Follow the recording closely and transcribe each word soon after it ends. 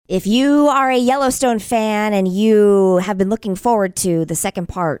If you are a Yellowstone fan and you have been looking forward to the second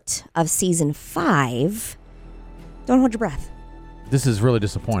part of season 5, don't hold your breath. This is really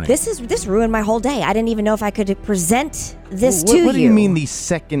disappointing. This ruined my whole day. I didn't even know if I could present this to you. What do you mean the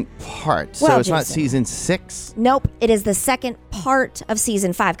second part? Well, so it's Jason, not season 6? Nope. It is the second part of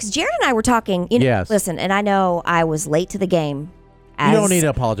season 5. Because Jared and I were talking. Yes. Listen, and I know I was late to the game. You don't need to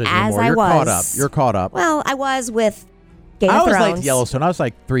apologize anymore. You're caught up. You're caught up. Well, I was with Game of I was Thrones. late to Yellowstone. I was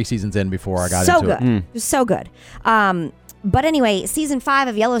like 3 seasons in before I got so into good. it. It was so good. But anyway, season 5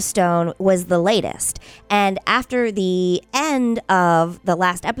 of Yellowstone was the latest. And after the end of the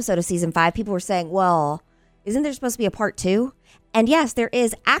last episode of season 5, people were saying, well, isn't there supposed to be a part 2? And yes, there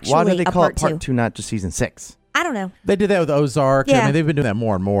is actually a part 2. Why did they call it part 2, not just season 6? I don't know. They did that with Ozark. Yeah. I mean, they've been doing that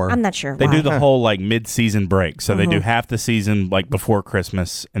more and more. I'm not sure They why. do the whole like mid-season break. So they do half the season like before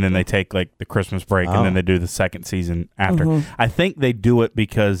Christmas, and then they take like the Christmas break, and then they do the second season after. I think they do it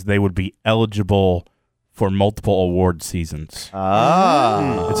because they would be eligible for multiple award seasons. It's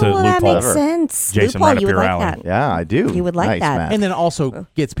a loophole. That makes sense. Jason, Loophole, right up you would your like alley. that. Yeah, I do. You would like Nice, that. Matt. And then also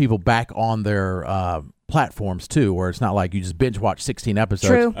gets people back on their platforms too, where it's not like you just binge watch 16 episodes.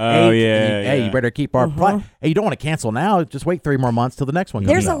 True. Hey, you better keep our Hey, you don't want to cancel now. Just wait 3 more months till the next one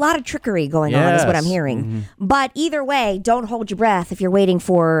comes There's a out. lot of trickery going on, is what I'm hearing. But either way, don't hold your breath if you're waiting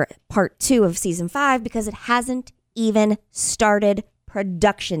for part 2 of season 5 because it hasn't even started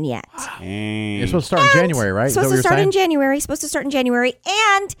production yet. It's supposed to start in January, right? Supposed to start in January.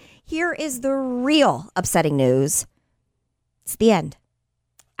 And here is the real upsetting news. It's the end.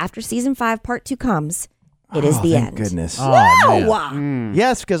 After season 5, part 2 comes, it is the thank end. Goodness. Oh, man.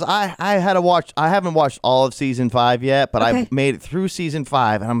 Yes, because I had to watch. I haven't watched all of season 5 yet, but I made it through season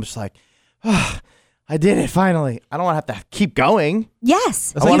 5, and I'm just like, I did it finally. I don't want to have to keep going.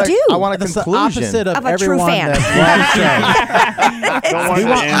 Yes, That's you like- do. I want a That's the conclusion. opposite of Of a true everyone fan. that Don't want we it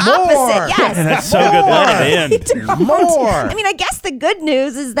want to end. more. Opposite, yes. That's so good. Let it end. More. I mean, I guess the good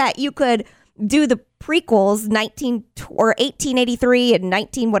news is that you could do the prequels 1883 and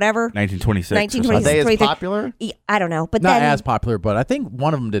 19 whatever. 1926. 1926. Are they as 23. popular? I don't know, but Not then as popular, but I think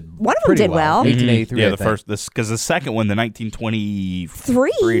one of them did. One of them pretty did well. 1883. Yeah, I the think. first, because the second one, the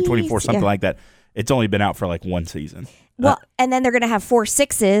 1923, 24, something yeah. like that, it's only been out for like 1 season. well, and then they're going to have 4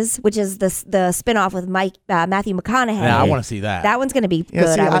 Sixes, which is the spinoff with Matthew McConaughey. Yeah, I want to see that. That one's going to be Yeah,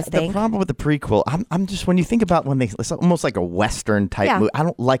 good, see, I would the think. problem with the prequel, I'm just, when you think about when it's almost like a Western type Yeah. movie. I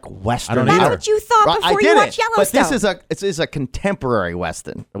don't like Western. I don't That's either. what you thought Right, before I you get watched it, Yellowstone. but this is a contemporary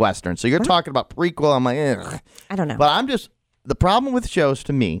Western. So you're talking about prequel. I'm like, ugh. I don't know. But the problem with shows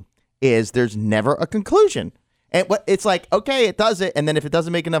to me is there's never a conclusion. And it's like, okay, it does it, and then if it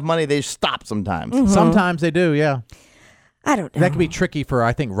doesn't make enough money, they just stop sometimes. Sometimes they do, yeah. I don't know. That can be tricky for,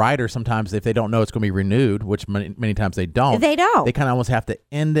 I think, writers sometimes if they don't know it's going to be renewed, which many times they don't. They don't. They kind of almost have to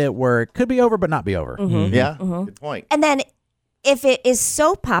end it where it could be over but not be over. Yeah, good point. And then if it is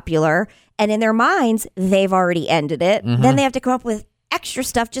so popular and in their minds they've already ended it, then they have to come up with extra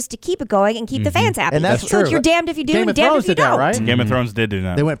stuff just to keep it going and keep the fans happy. And that's so true. you're damned if you do Game and of damned Thrones if you did that, don't. right? Game of Thrones did do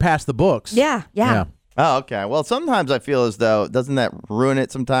that. They went past the books. Yeah. Oh, okay. Well, sometimes I feel as though, doesn't that ruin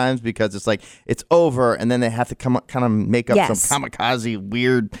it sometimes? Because it's like, it's over, and then they have to kind of make up some kamikaze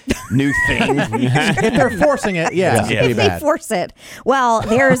weird new thing. If they're forcing it, yeah. Yeah. If they force it. Well,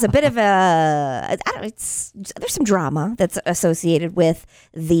 there's a bit of there's some drama that's associated with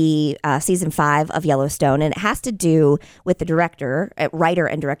the season 5 of Yellowstone, and it has to do with the writer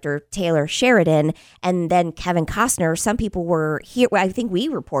and director Taylor Sheridan, and then Kevin Costner. Some people were here. I think we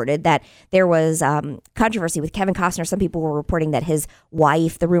reported that there was controversy with Kevin Costner. Some people were reporting that his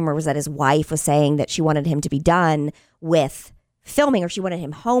wife, the rumor was that his wife was saying that she wanted him to be done with filming, or she wanted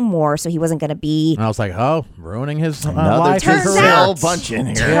him home more, so he wasn't going to be. And I was like, ruining his Another life. Turns Turns out- bunch in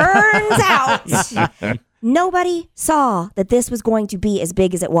here. Turns out nobody saw that this was going to be as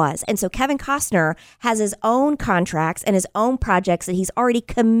big as it was. And so Kevin Costner has his own contracts and his own projects that he's already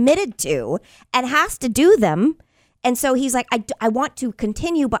committed to and has to do them. And so he's like, I want to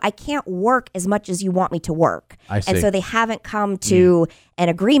continue, but I can't work as much as you want me to work. I see. And so they haven't come to an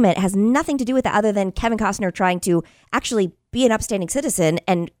agreement. It has nothing to do with it other than Kevin Costner trying to actually be an upstanding citizen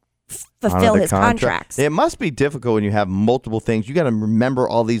and fulfill his contracts. It must be difficult when you have multiple things. You got to remember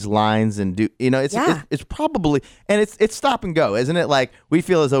all these lines and do. It's probably, and it's stop and go, isn't it? Like we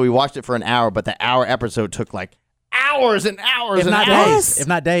feel as though we watched it for an hour, but the hour episode took like hours and hours If and not hours. days. If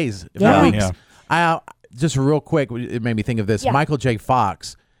not days. If Yeah. not weeks. Yeah. Just real quick, it made me think of this. Yeah. Michael J.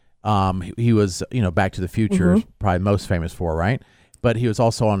 Fox, he was, Back to the Future, probably most famous for, right? But he was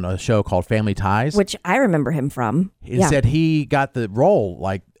also on a show called Family Ties. Which I remember him from. He said he got the role,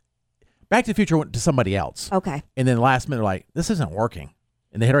 like, Back to the Future went to somebody else. Okay. And then last minute, like, this isn't working.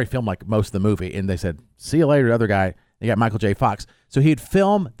 and they had already filmed like most of the movie, and they said, "See you later." The other guy, they got Michael J. Fox, so he'd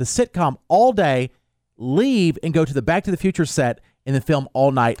film the sitcom all day, leave, and go to the Back to the Future set, and then film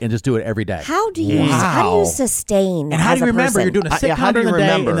all night and just do it every day. How do you sustain? And how do you remember? Person? You're doing a sitcom how do you during the day,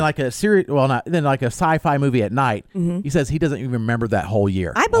 and remember? then like a series, then like a sci-fi movie at night. He says he doesn't even remember that whole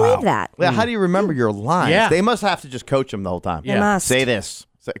year. I believe that. Yeah, how do you remember your lines? Yeah. They must have to just coach him the whole time. They must. Say this.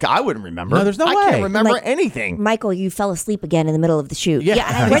 I wouldn't remember. No, there's no I way. can't remember Like, anything. Michael, you fell asleep again in the middle of the shoot.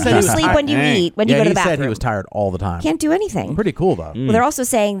 Yeah. When He do said you he was sleep? tired. When do you eat? When do you go to the bathroom? He said he was tired all the time. Can't do anything. Pretty cool though. Well, they're also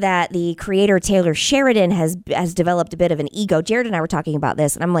saying that the creator Taylor Sheridan has developed a bit of an ego. Jared and I were talking about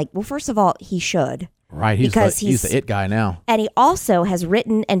this, and I'm like, well, first of all, he should. Right, he's Because the it guy now. And he also has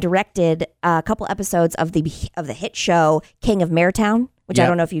written and directed a couple episodes of the hit show King of Maretown, which I Yep.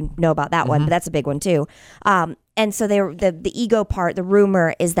 don't know if you know about that one, but that's a big one too. And so the ego part, the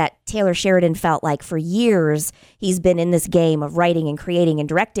rumor is that Taylor Sheridan felt like for years he's been in this game of writing and creating and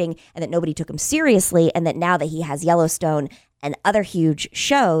directing, and that nobody took him seriously, and that now that he has Yellowstone and other huge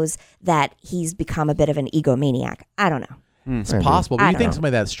shows, that he's become a bit of an egomaniac. I don't know. It's possible, but I you don't think know.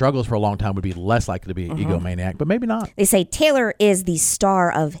 somebody that struggles for a long time would be less likely to be an egomaniac, but maybe not. They say Taylor is the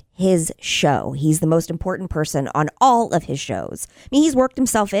star of his show. He's the most important person on all of his shows. I mean, he's worked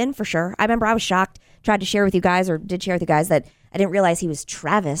himself in for sure. I remember I was shocked, tried to share with you guys, or did share with you guys, that I didn't realize he was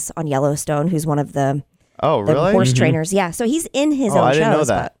Travis on Yellowstone, who's one of the Really? horse trainers. Yeah, so he's in his own I shows. didn't know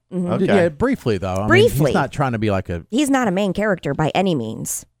that. But, Okay. Yeah, briefly though. I mean, Briefly. he's not trying to be like a, he's not a main character by any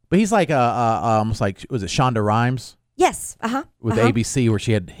means. but he's like almost like, was it Shonda Rhimes Yes, with ABC, where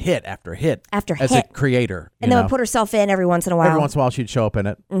she had hit after hit After as hit. a creator, And you then know? would put herself in every once in a while. Every once in a while she'd show up in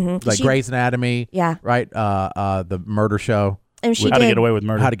it, like She- Grey's Anatomy, Yeah. right? The murder show, And she How to did. Get Away with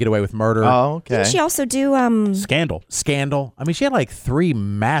Murder. How to Get Away with Murder, Oh, okay. Didn't she also do Scandal. Scandal. I mean, she had like 3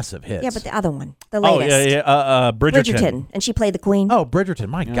 massive hits. yeah, but the other one, the Oh, latest. yeah. Bridgerton. Bridgerton, and she played the queen. Oh, Bridgerton,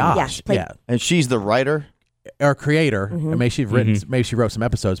 my gosh, Yeah, she played- And she's the writer? or creator. And maybe she wrote some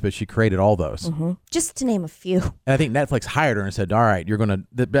episodes, but she created all those. Just to name a few. And I think Netflix hired her and said, "All right, you're gonna."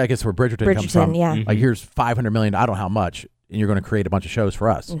 I guess where Bridgerton comes from. yeah. Like, here's $500 million. I don't know how much, and you're going to create a bunch of shows for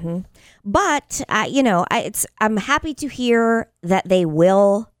us. But I'm happy to hear that they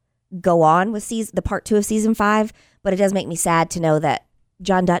will go on with the part 2 of season 5. But it does make me sad to know that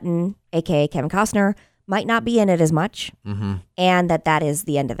John Dutton, aka Kevin Costner, might not be in it as much, and that is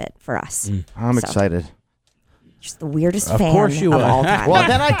the end of it for us. I'm So, excited. Just the weirdest Of fan course you of would. all time. Well,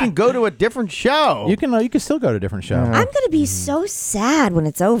 then I can go to a different show. You can still go to a different show. I'm gonna be so sad when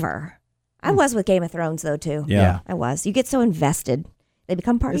it's over. I was with Game of Thrones though too. Yeah. I was. You get so invested; they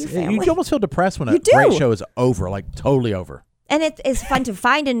become part of your family. You almost feel depressed when a You do. great show is over, like totally over. And it's fun to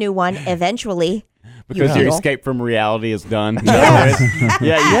find a new one eventually. Because You your feel. escape from reality is done. Yes. You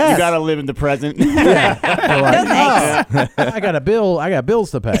got to live in the present. No thanks. I got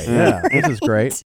bills to pay. Yeah, this is great.